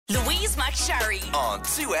Louise McSharry on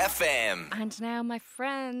 2FM. And now, my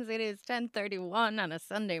friends, it is 10:31 on a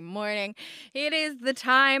Sunday morning. It is the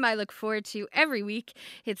time I look forward to every week.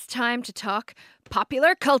 It's time to talk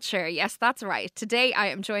popular culture. Yes, that's right. Today, I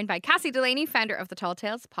am joined by Cassie Delaney, founder of the Tall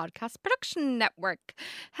Tales Podcast Production Network.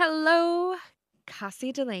 Hello,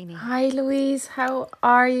 Cassie Delaney. Hi, Louise. How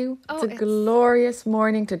are you? It's a glorious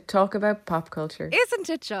morning to talk about pop culture. Isn't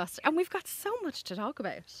it just? And we've got so much to talk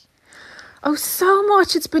about. Oh, so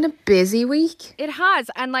much. It's been a busy week. It has.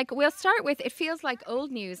 And we'll start with, it feels like old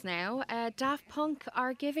news now. Daft Punk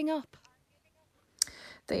are giving up.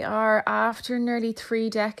 They are, after nearly 3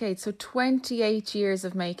 decades, so 28 years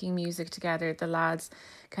of making music together. The lads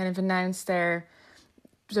kind of announced their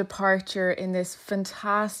departure in this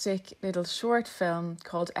fantastic little short film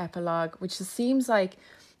called Epilogue, which seems like,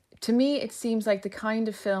 to me, it seems like the kind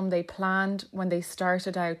of film they planned when they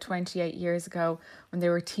started out 28 years ago, when they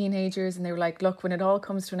were teenagers, and they were like, look, when it all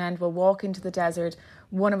comes to an end, we'll walk into the desert,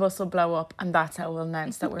 one of us will blow up, and that's how we'll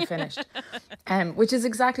announce that we're finished. Which is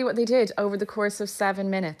exactly what they did over the course of 7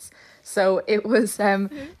 minutes. So it was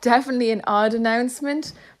definitely an odd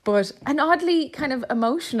announcement, but an oddly kind of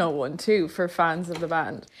emotional one too for fans of the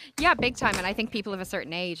band. Yeah, big time. And I think people of a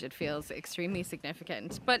certain age, it feels extremely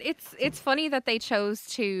significant. But it's funny that they chose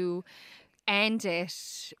to end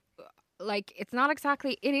it. Like, it's not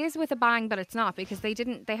exactly, it is with a bang, but it's not, because they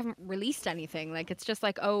haven't released anything. Like, it's just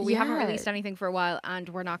like, oh, we haven't released anything for a while and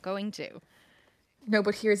we're not going to. No,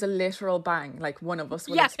 but here's a literal bang. Like, one of us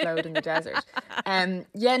will explode in the desert.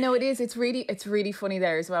 It is. It's really funny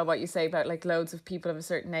there as well, what you say about like loads of people of a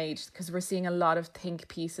certain age, because we're seeing a lot of think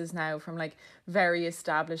pieces now from like very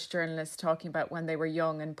established journalists talking about when they were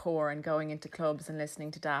young and poor and going into clubs and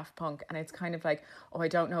listening to Daft Punk. And it's kind of like, oh, I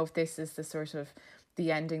don't know if this is the sort of the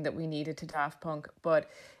ending that we needed to Daft Punk, but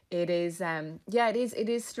it is it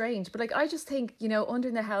is strange. But like, I just think,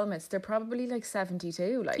 under the helmets, they're probably like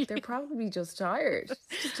 72. Like, they're probably just tired.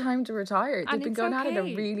 It's just time to retire. They've been going at it a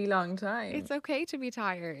really long time. It's okay to be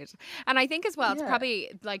tired. And I think as well, it's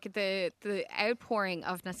probably like the outpouring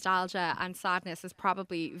of nostalgia and sadness is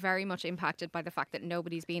probably very much impacted by the fact that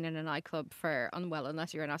nobody's been in a nightclub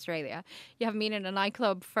unless you're in Australia. You haven't been in a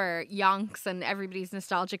nightclub for yonks, and everybody's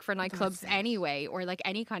nostalgic for nightclubs anyway, or like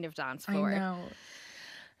any kind of dance floor. I know.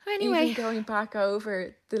 Anyway, even going back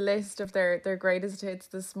over the list of their greatest hits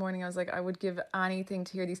this morning, I was like, I would give anything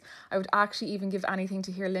to hear these. I would actually even give anything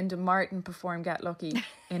to hear Linda Martin perform Get Lucky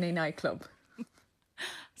in a nightclub.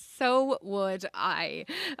 So would I.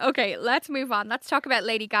 Okay, let's move on. Let's talk about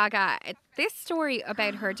Lady Gaga. This story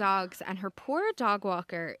about her dogs and her poor dog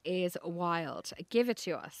walker is wild. Give it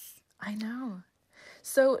to us. I know.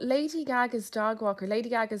 So Lady Gaga's dog walker, Lady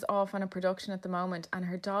Gaga's off on a production at the moment, and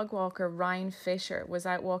her dog walker, Ryan Fisher, was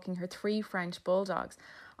out walking her 3 French bulldogs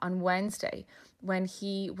on Wednesday when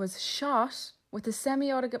he was shot with a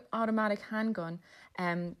semi-automatic handgun.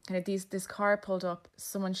 This car pulled up,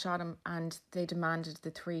 someone shot him, and they demanded the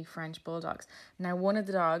 3 French bulldogs. Now, one of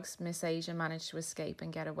the dogs, Miss Asia, managed to escape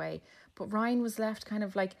and get away, but Ryan was left kind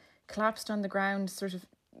of like collapsed on the ground, sort of,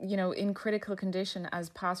 in critical condition, as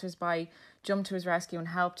passers-by jumped to his rescue and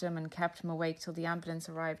helped him and kept him awake till the ambulance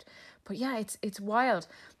arrived. But yeah, it's wild.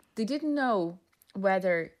 They didn't know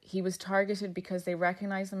whether he was targeted because they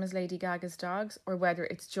recognized them as Lady Gaga's dogs, or whether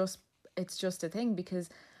it's just a thing, because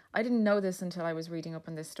I didn't know this until I was reading up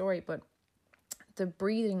on this story, but the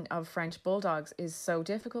breeding of French bulldogs is so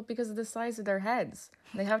difficult because of the size of their heads.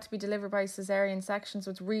 They have to be delivered by cesarean section, so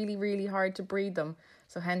it's really, really hard to breed them.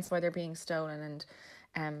 So hence why they're being stolen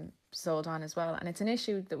and sold on as well. And it's an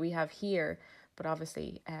issue that we have here, but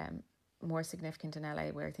obviously more significant in LA,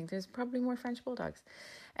 where I think there's probably more French bulldogs.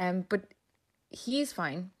 But he's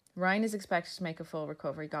fine. Ryan is expected to make a full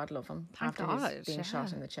recovery, God love him, after his being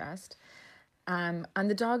shot in the chest. And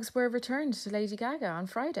the dogs were returned to Lady Gaga on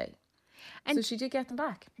Friday. And so she did get them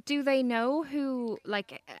back. Do they know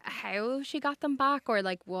how she got them back? Or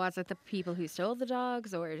was it the people who stole the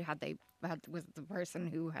dogs? Or was it the person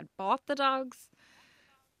who had bought the dogs?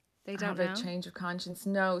 They don't know. A change of conscience.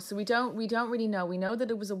 No, so we don't really know. We know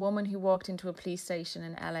that it was a woman who walked into a police station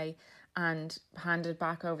in LA and handed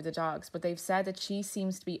back over the dogs, but they've said that she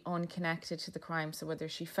seems to be unconnected to the crime. So whether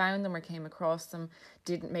she found them or came across them,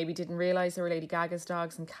 didn't realise they were Lady Gaga's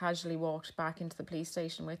dogs and casually walked back into the police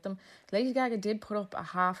station with them. Lady Gaga did put up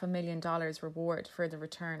 $500,000 reward for the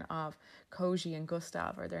return of Koji and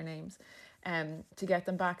Gustav, are their names, to get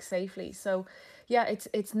them back safely. So yeah,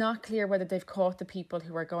 it's not clear whether they've caught the people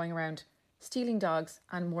who are going around stealing dogs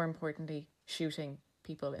and, more importantly, shooting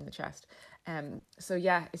people in the chest. So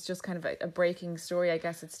yeah, it's just kind of a breaking story. I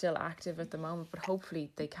guess it's still active at the moment, but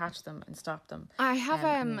hopefully they catch them and stop them. I have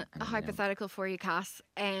a hypothetical for you, Cass.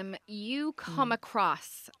 You come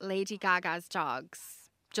across Lady Gaga's dogs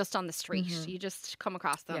just on the street. You just come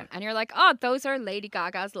across them and you're like, oh, those are Lady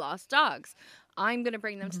Gaga's lost dogs. I'm going to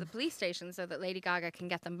bring them to the police station so that Lady Gaga can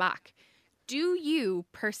get them back. Do you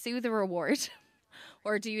pursue the reward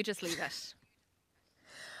or do you just leave it?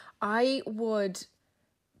 I would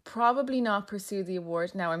probably not pursue the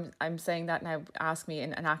award. Now I'm saying that now, ask me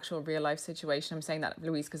in an actual real life situation. I'm saying that,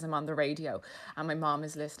 Louise, because I'm on the radio and my mom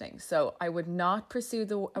is listening. So I would not pursue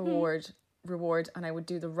the reward, and I would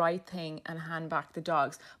do the right thing and hand back the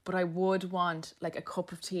dogs. But I would want like a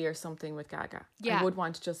cup of tea or something with Gaga. Yeah. I would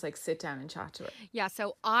want to just like sit down and chat to her. Yeah,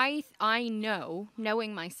 so I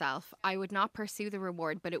knowing myself, I would not pursue the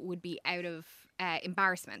reward, but it would be out of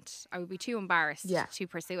embarrassment. I would be too embarrassed to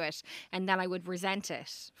pursue it, and then I would resent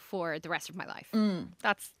it for the rest of my life.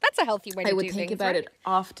 That's a healthy way to do things. I would think about it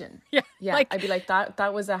often. Yeah. Like, I'd be like,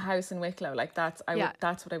 that was a house in Wicklow. Like that's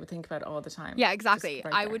what I would think about all the time. Yeah, exactly.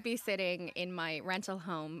 I would be sitting in my rental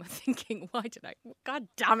home thinking, why did I? God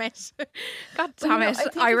damn it!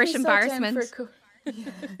 Irish embarrassment.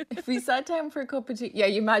 If we sat down for a cup of tea, you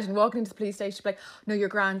imagine walking into the police station, like, no, you're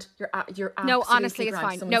grand, you're absolutely no, honestly, it's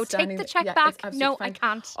grand. fine. No, take the check back. No, fine. I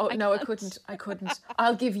can't. Oh, no, I couldn't.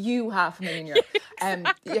 I'll give you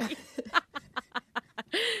 €500,000.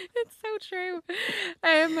 It's so true.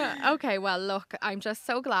 Okay, well, look, I'm just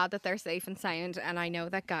so glad that they're safe and sound, and I know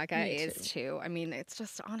that Gaga is too. I mean, it's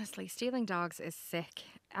just, honestly, stealing dogs is sick.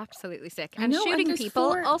 Absolutely sick. And shooting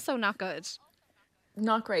people, also not good.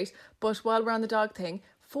 Not great. But while we're on the dog thing,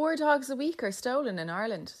 4 dogs a week are stolen in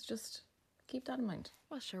Ireland. Just keep that in mind.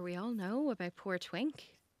 Well, sure, we all know about poor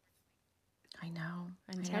Twink. I know.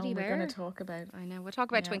 And Teddy Bear. We're going to talk about. I know. We'll talk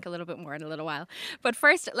about Twink a little bit more in a little while. But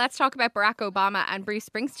first, let's talk about Barack Obama and Bruce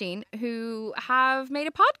Springsteen, who have made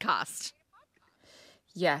a podcast.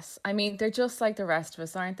 Yes. I mean, they're just like the rest of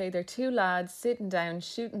us, aren't they? They're 2 lads sitting down,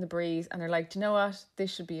 shooting the breeze, and they're like, do you know what?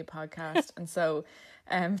 This should be a podcast. And so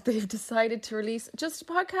they've decided to release just a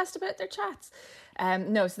podcast about their chats.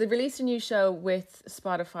 So they've released a new show with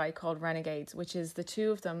Spotify called Renegades, which is the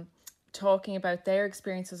 2 of them talking about their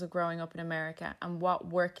experiences of growing up in America and what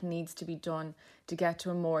work needs to be done to get to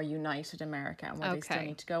a more united America and where they still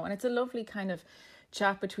need to go. And it's a lovely kind of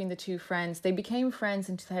chat between the 2 friends. They became friends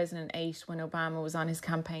in 2008 when Obama was on his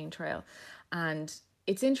campaign trail. And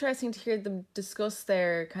it's interesting to hear them discuss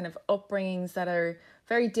their kind of upbringings that are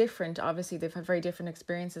very different. Obviously, they've had very different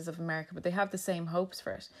experiences of America, but they have the same hopes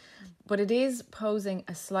for it. But it is posing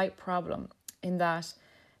a slight problem in that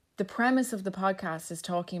the premise of the podcast is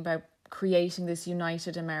talking about creating this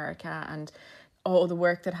united America and all the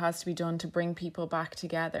work that has to be done to bring people back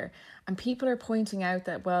together. And people are pointing out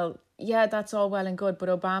that, well, yeah, that's all well and good, but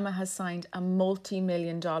Obama has signed a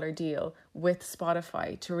multi-million-dollar deal with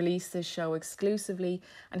Spotify to release this show exclusively.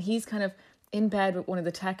 And he's kind of in bed with one of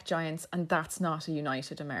the tech giants, and that's not a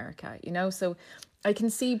united America, So I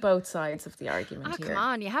can see both sides of the argument here. Come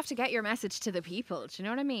on, you have to get your message to the people. Do you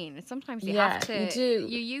know what I mean? Sometimes you have to. You do.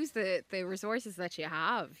 You use the resources that you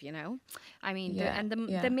have. I mean,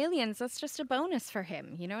 the millions. That's just a bonus for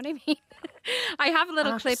him. You know what I mean? I have a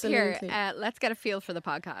little clip here. Let's get a feel for the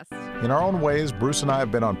podcast. In our own ways, Bruce and I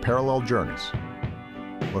have been on parallel journeys,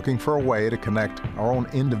 looking for a way to connect our own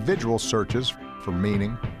individual searches for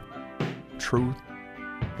meaning, truth,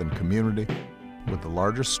 and community with the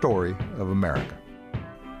larger story of America.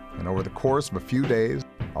 And over the course of a few days,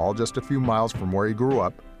 all just a few miles from where he grew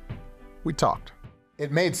up, we talked.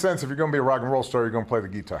 It made sense. If you're going to be a rock and roll star, you're going to play the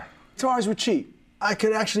guitar. Guitars were cheap. I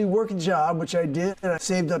could actually work a job, which I did, and I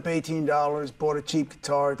saved up $18, bought a cheap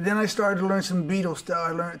guitar. Then I started to learn some Beatles style.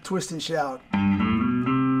 I learned Twist and Shout.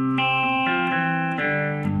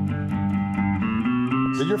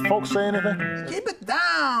 Did your folks say anything? Keep it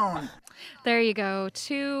down! There you go.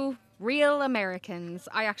 2 real Americans.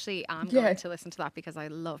 I actually am going to listen to that because I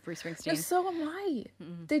love Bruce Springsteen. Yeah, so am I.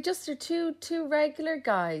 They just are two regular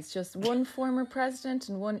guys, just one former president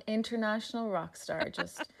and one international rock star,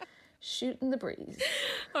 just shooting the breeze.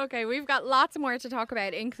 Okay, we've got lots more to talk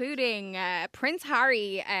about, including Prince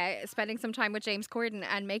Harry spending some time with James Corden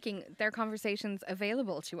and making their conversations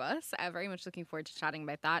available to us. Very much looking forward to chatting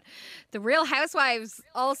about that. The Real Housewives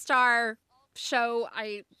All-Star show.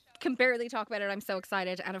 I can barely talk about it. I'm so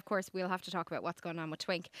excited. And of course, we'll have to talk about what's going on with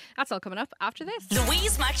Twink. That's all coming up after this.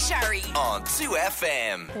 Louise McSharry on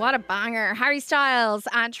 2FM. What a banger. Harry Styles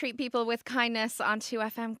and Treat People with Kindness on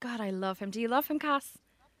 2FM. God, I love him. Do you love him, Cass?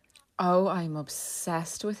 Oh, I'm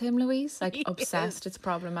obsessed with him, Louise. Like, He obsessed. is. It's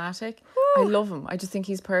problematic. I Whew. love him. I just think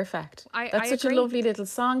he's perfect. I That's such agree. a lovely little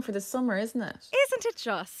song for the summer, isn't it? Isn't it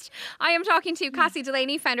just? I am talking to Cassie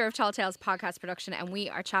Delaney, founder of Tall Tales Podcast Production, and we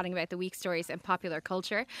are chatting about the week's stories in popular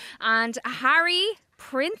culture. And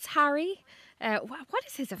Prince Harry. What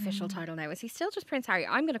is his official title now? Is he still just Prince Harry?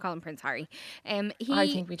 I'm going to call him Prince Harry. I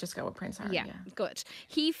think we just go with Prince Harry. Yeah, good.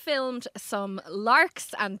 He filmed some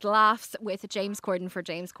larks and laughs with James Corden for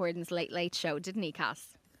James Corden's Late Late Show, didn't he, Cass?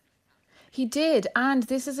 He did, and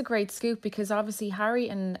this is a great scoop because obviously Harry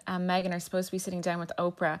and Meghan are supposed to be sitting down with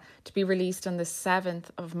Oprah to be released on the 7th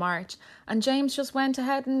of March, and James just went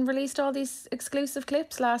ahead and released all these exclusive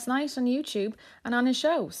clips last night on YouTube and on his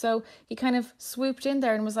show. So he kind of swooped in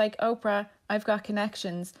there and was like, Oprah, I've got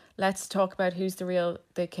connections. Let's talk about who's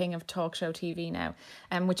the king of talk show TV now,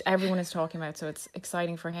 which everyone is talking about. So it's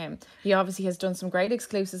exciting for him. He obviously has done some great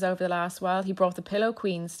exclusives over the last while. He brought the Pillow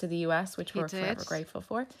Queens to the US, which we're forever grateful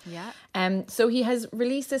for. Yeah. So he has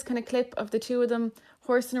released this kind of clip of the two of them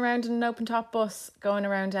horsing around in an open top bus going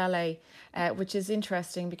around LA, which is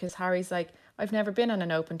interesting because Harry's like, I've never been on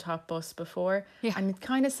an open top bus before. Yeah. And it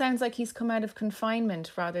kind of sounds like he's come out of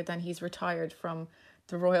confinement rather than he's retired from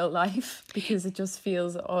the royal life, because it just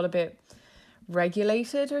feels all a bit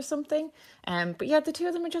regulated or something. But yeah, the two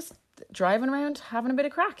of them are just driving around having a bit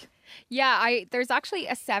of crack. Yeah, there's actually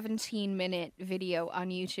a 17-minute video on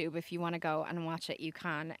YouTube. If you want to go and watch it, you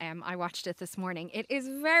can. I watched it this morning. It is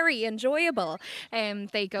very enjoyable.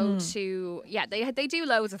 They go to they do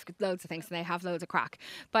loads of things and they have loads of crack.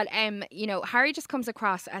 But you know, Harry just comes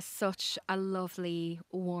across as such a lovely,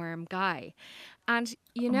 warm guy. And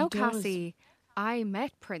you know, Cassie, I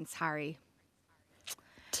met Prince Harry.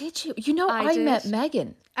 Did you? You know, I met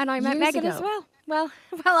Meghan. And I met Meghan ago. as well. Well,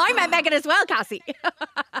 I met Meghan as well, Cassie.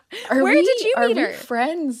 Where did you meet her? Are we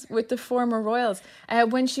friends with the former royals?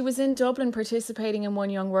 When she was in Dublin participating in One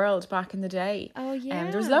Young World back in the day. Oh, yeah.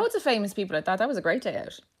 There was loads of famous people at that. That was a great day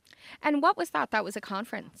out. And what was that? That was a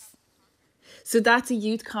conference. So that's a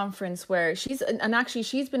youth conference where she's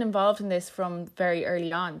been involved in this from very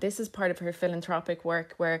early on. This is part of her philanthropic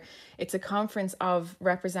work, where it's a conference of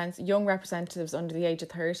young representatives under the age of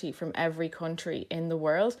 30 from every country in the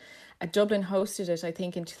world. Dublin hosted it, I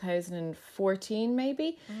think, in 2014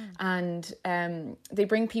 maybe. And they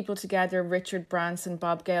bring people together, Richard Branson,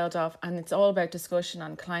 Bob Geldof, and it's all about discussion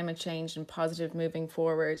on climate change and positive moving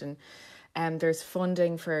forward. And there's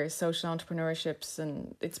funding for social entrepreneurships,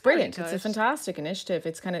 and it's brilliant. It's a fantastic initiative.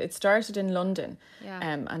 It started in London,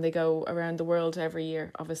 and they go around the world every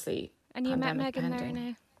year, obviously. And you met Meghan there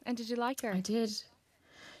now. And did you like her? I did.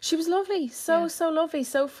 She was lovely, so lovely,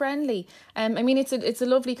 so friendly. I mean, it's a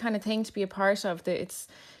lovely kind of thing to be a part of.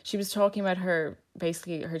 She was talking about her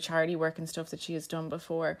charity work and stuff that she has done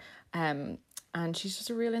before, and she's just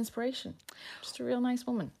a real inspiration, just a real nice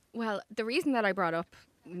woman. Well, the reason that I brought up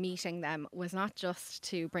meeting them was not just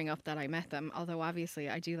to bring up that I met them, although obviously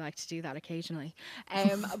I do like to do that occasionally.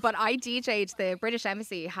 But I DJ'd, the British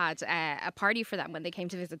Embassy had a party for them when they came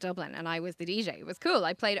to visit Dublin, and I was the DJ. It was cool.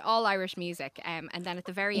 I played all Irish music, and then at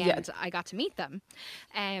the very end I got to meet them.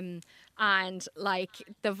 And like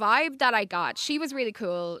the vibe that I got, she was really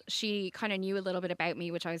cool. She kind of knew a little bit about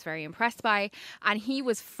me, which I was very impressed by. And he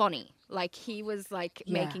was funny. Like he was like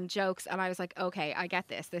making jokes, and I was like, okay, I get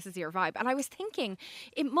this. This is your vibe. And I was thinking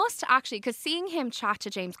it must actually, because seeing him chat to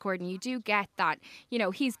James Corden, you do get that, you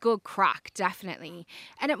know, he's good crack, definitely.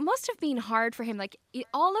 And it must have been hard for him. Like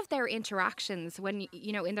all of their interactions when,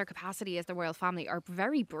 you know, in their capacity as the royal family are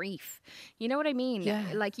very brief. You know what I mean? Yeah.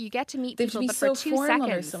 Like you get to meet people, but for 2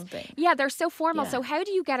 seconds. Or something. Yeah, they're so formal. Yeah. So how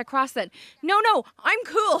do you get across that? No, I'm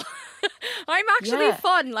cool. I'm actually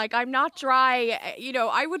fun. Like I'm not dry. You know,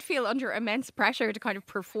 I would feel under immense pressure to kind of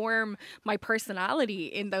perform my personality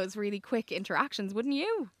in those really quick interactions, wouldn't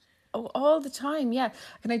you? Oh, all the time, yeah.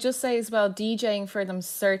 Can I just say as well, DJing for them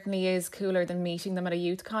certainly is cooler than meeting them at a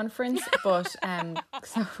youth conference. But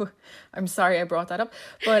so I'm sorry I brought that up.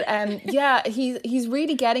 But yeah, he's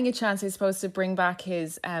really getting a chance, I suppose, to bring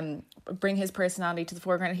his personality to the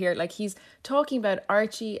foreground here. Like he's talking about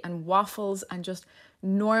Archie and waffles and just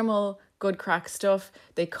normal good crack stuff.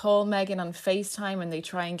 They call Meghan on FaceTime and they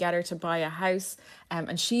try and get her to buy a house,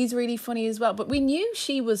 and she's really funny as well. But we knew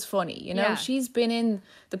she was funny, you know. She's been in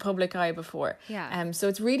the public eye before, so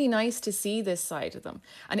it's really nice to see this side of them.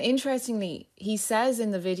 And interestingly, he says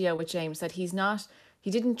in the video with James that he's not He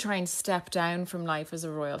didn't try and step down from life as a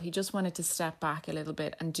royal. He just wanted to step back a little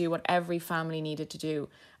bit and do what every family needed to do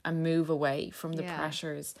and move away from the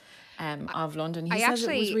pressures of London. He says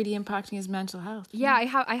it was really impacting his mental health. Yeah,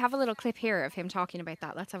 I have a little clip here of him talking about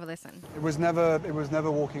that. Let's have a listen. It was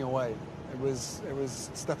never walking away. It was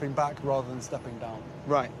stepping back rather than stepping down.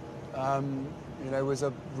 Right. It was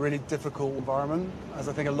a really difficult environment, as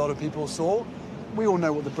I think a lot of people saw. We all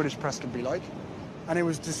know what the British press can be like. And it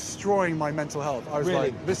was destroying my mental health. I was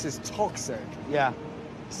like, this is toxic. Yeah.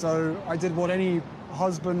 So I did what any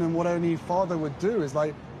husband and what any father would do, is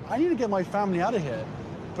like, I need to get my family out of here.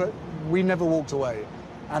 But we never walked away.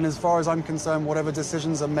 And as far as I'm concerned, whatever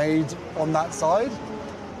decisions are made on that side,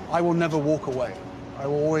 I will never walk away. I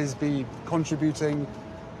will always be contributing,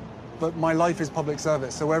 but my life is public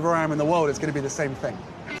service. So wherever I am in the world, it's going to be the same thing.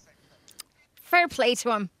 Fair play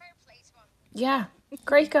to him. Yeah,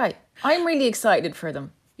 great guy. I'm really excited for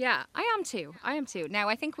them. Yeah, I am too. Now,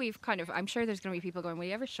 I think we've I'm sure there's going to be people going, will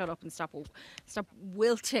you ever shut up and stop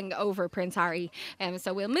wilting over Prince Harry?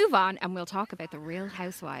 So we'll move on and we'll talk about the Real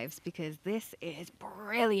Housewives, because this is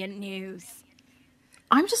brilliant news.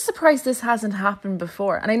 I'm just surprised this hasn't happened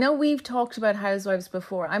before. And I know we've talked about Housewives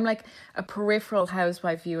before. I'm like a peripheral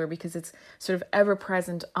Housewife viewer because it's sort of ever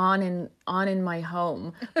present on in my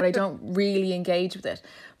home, but I don't really engage with it.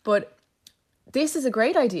 But this is a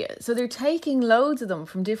great idea. So they're taking loads of them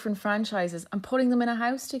from different franchises and putting them in a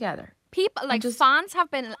house together. People, fans have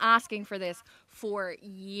been asking for this for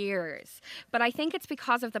years. But I think it's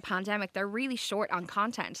because of the pandemic. They're really short on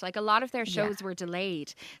content. Like, a lot of their shows were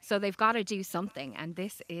delayed. So they've got to do something. And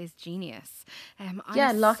this is genius.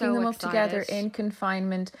 Locking them up together in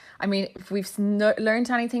confinement. I mean, if we've learned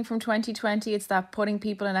anything from 2020, it's that putting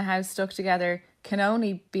people in a house stuck together can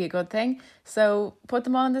only be a good thing. So put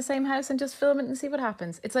them all in the same house and just film it and see what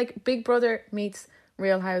happens. It's like Big Brother meets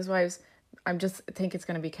Real Housewives. I just think it's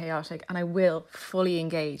going to be chaotic, and I will fully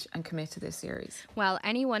engage and commit to this series. Well,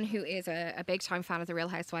 anyone who is a big time fan of the Real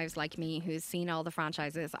Housewives like me, who's seen all the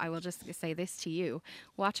franchises, I will just say this to you.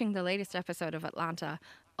 Watching the latest episode of Atlanta,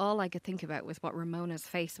 all I could think about was what Ramona's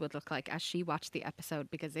face would look like as she watched the episode,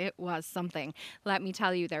 because it was something. Let me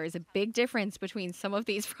tell you, there is a big difference between some of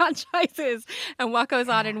these franchises, and what goes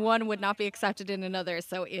on in one would not be accepted in another.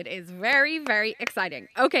 So it is very, very exciting.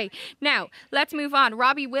 Okay, now let's move on.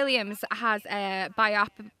 Robbie Williams has a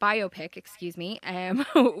biopic,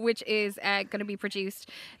 which is going to be produced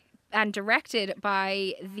and directed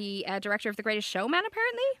by the director of The Greatest Showman,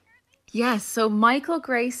 apparently. Yes, so Michael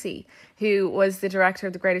Gracie, who was the director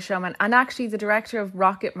of The Greatest Showman and actually the director of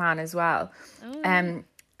Rocket Man as well,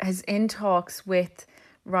 is in talks with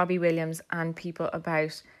Robbie Williams and people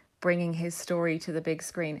about bringing his story to the big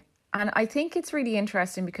screen. And I think it's really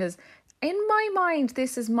interesting because in my mind,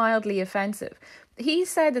 this is mildly offensive. He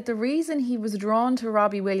said that the reason he was drawn to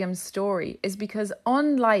Robbie Williams' story is because,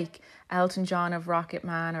 unlike Elton John of Rocket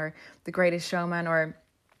Man or The Greatest Showman, or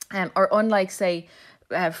unlike, say,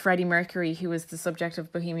 Freddie Mercury, who was the subject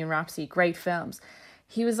of Bohemian Rhapsody, great films,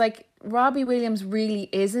 he was like, Robbie Williams really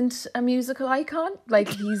isn't a musical icon. Like,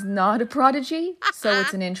 he's not a prodigy, so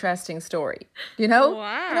it's an interesting story, you know?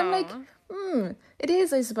 Wow. And I'm like, it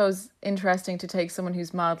is, I suppose, interesting to take someone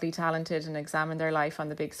who's mildly talented and examine their life on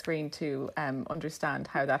the big screen to understand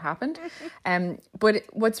how that happened. But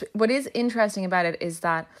what is interesting about it is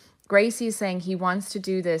that Gracie is saying he wants to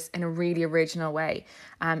do this in a really original way.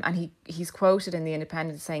 And he's quoted in The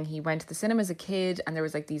Independent saying he went to the cinema as a kid and there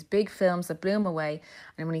was like these big films that blew him away.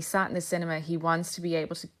 And when he sat in the cinema, he wants to be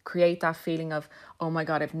able to create that feeling of, oh my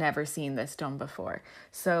God, I've never seen this done before.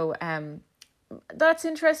 So that's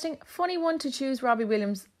interesting. Funny one to choose Robbie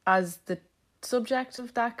Williams as the subject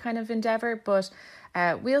of that kind of endeavour. But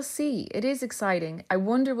we'll see. It is exciting. I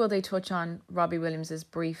wonder, will they touch on Robbie Williams's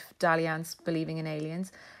brief dalliance believing in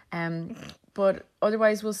aliens? But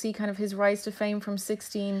otherwise we'll see kind of his rise to fame from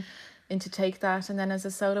 16 into Take That and then as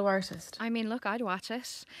a solo artist. I mean, look, I'd watch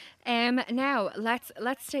it. Now let's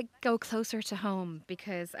go closer to home,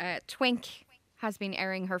 because Twink has been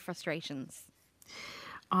airing her frustrations.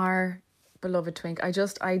 Our beloved Twink.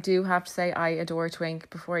 I do have to say I adore Twink.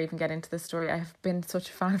 Before I even get into the story, I have been such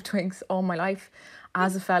a fan of Twinks all my life.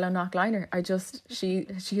 As a fellow knockliner, she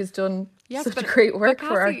has done such great work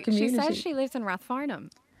for our community. She says she lives in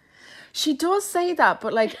Rathfarnham. She does say that,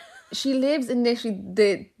 but like she lives in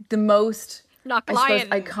literally the most, I suppose,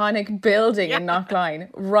 iconic building in Knockline,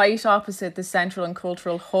 right opposite the central and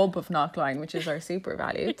cultural hub of Knockline, which is our super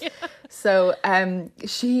value. Yeah. So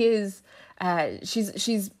she is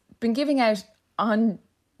she's been giving out on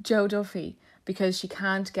Joe Duffy because she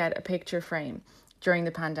can't get a picture frame during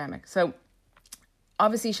the pandemic. So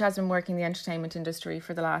obviously she has been working in the entertainment industry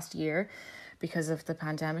for the last year, because of the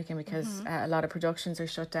pandemic and because a lot of productions are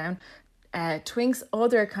shut down. Twink's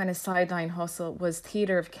other kind of sideline hustle was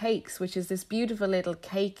Theatre of Cakes, which is this beautiful little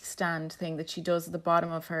cake stand thing that she does at the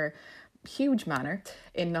bottom of her huge manor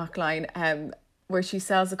in Knockline, where she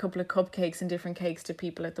sells a couple of cupcakes and different cakes to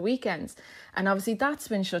people at the weekends. And obviously that's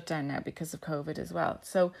been shut down now because of COVID as well.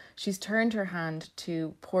 So she's turned her hand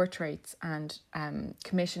to portraits and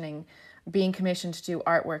being commissioned to do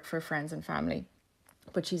artwork for friends and family.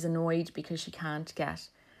 But she's annoyed because she can't get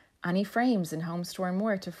any frames in Home Store and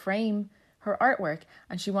More to frame her artwork,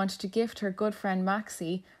 and she wanted to gift her good friend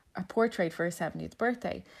Maxie a portrait for her 70th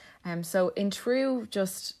birthday. So in true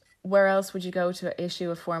just where else would you go to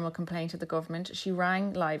issue a formal complaint to the government, she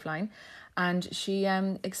rang Liveline and she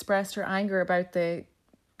expressed her anger about the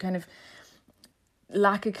kind of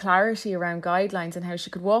lack of clarity around guidelines and how she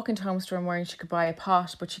could walk into Home Store and More and she could buy a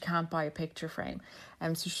pot, but she can't buy a picture frame.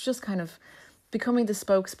 So she's just kind of becoming the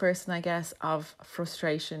spokesperson, I guess, of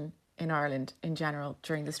frustration in Ireland in general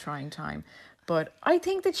during this trying time. But I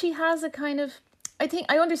think that she has a kind of,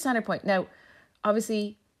 I understand her point. Now,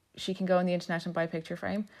 obviously, she can go on the internet and buy a picture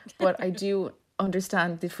frame, but I do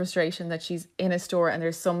understand the frustration that she's in a store and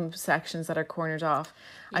there's some sections that are cornered off.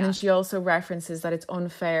 Yeah. And then she also references that it's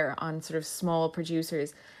unfair on sort of small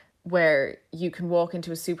producers where you can walk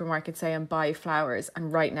into a supermarket, say, and buy flowers,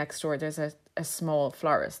 and right next door there's a small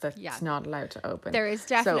florist that's not allowed to open. There is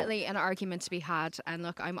definitely an argument to be had, and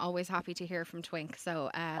look, I'm always happy to hear from Twink,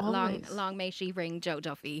 so long may she ring Joe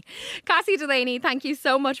Duffy. Cassie Delaney, thank you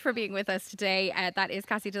so much for being with us today. That is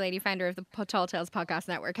Cassie Delaney, founder of the Tall Tales Podcast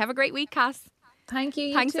Network. Have a great week, Cass. Thank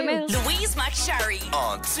you. Thanks a million. Louise McSharry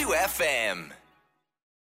on 2FM.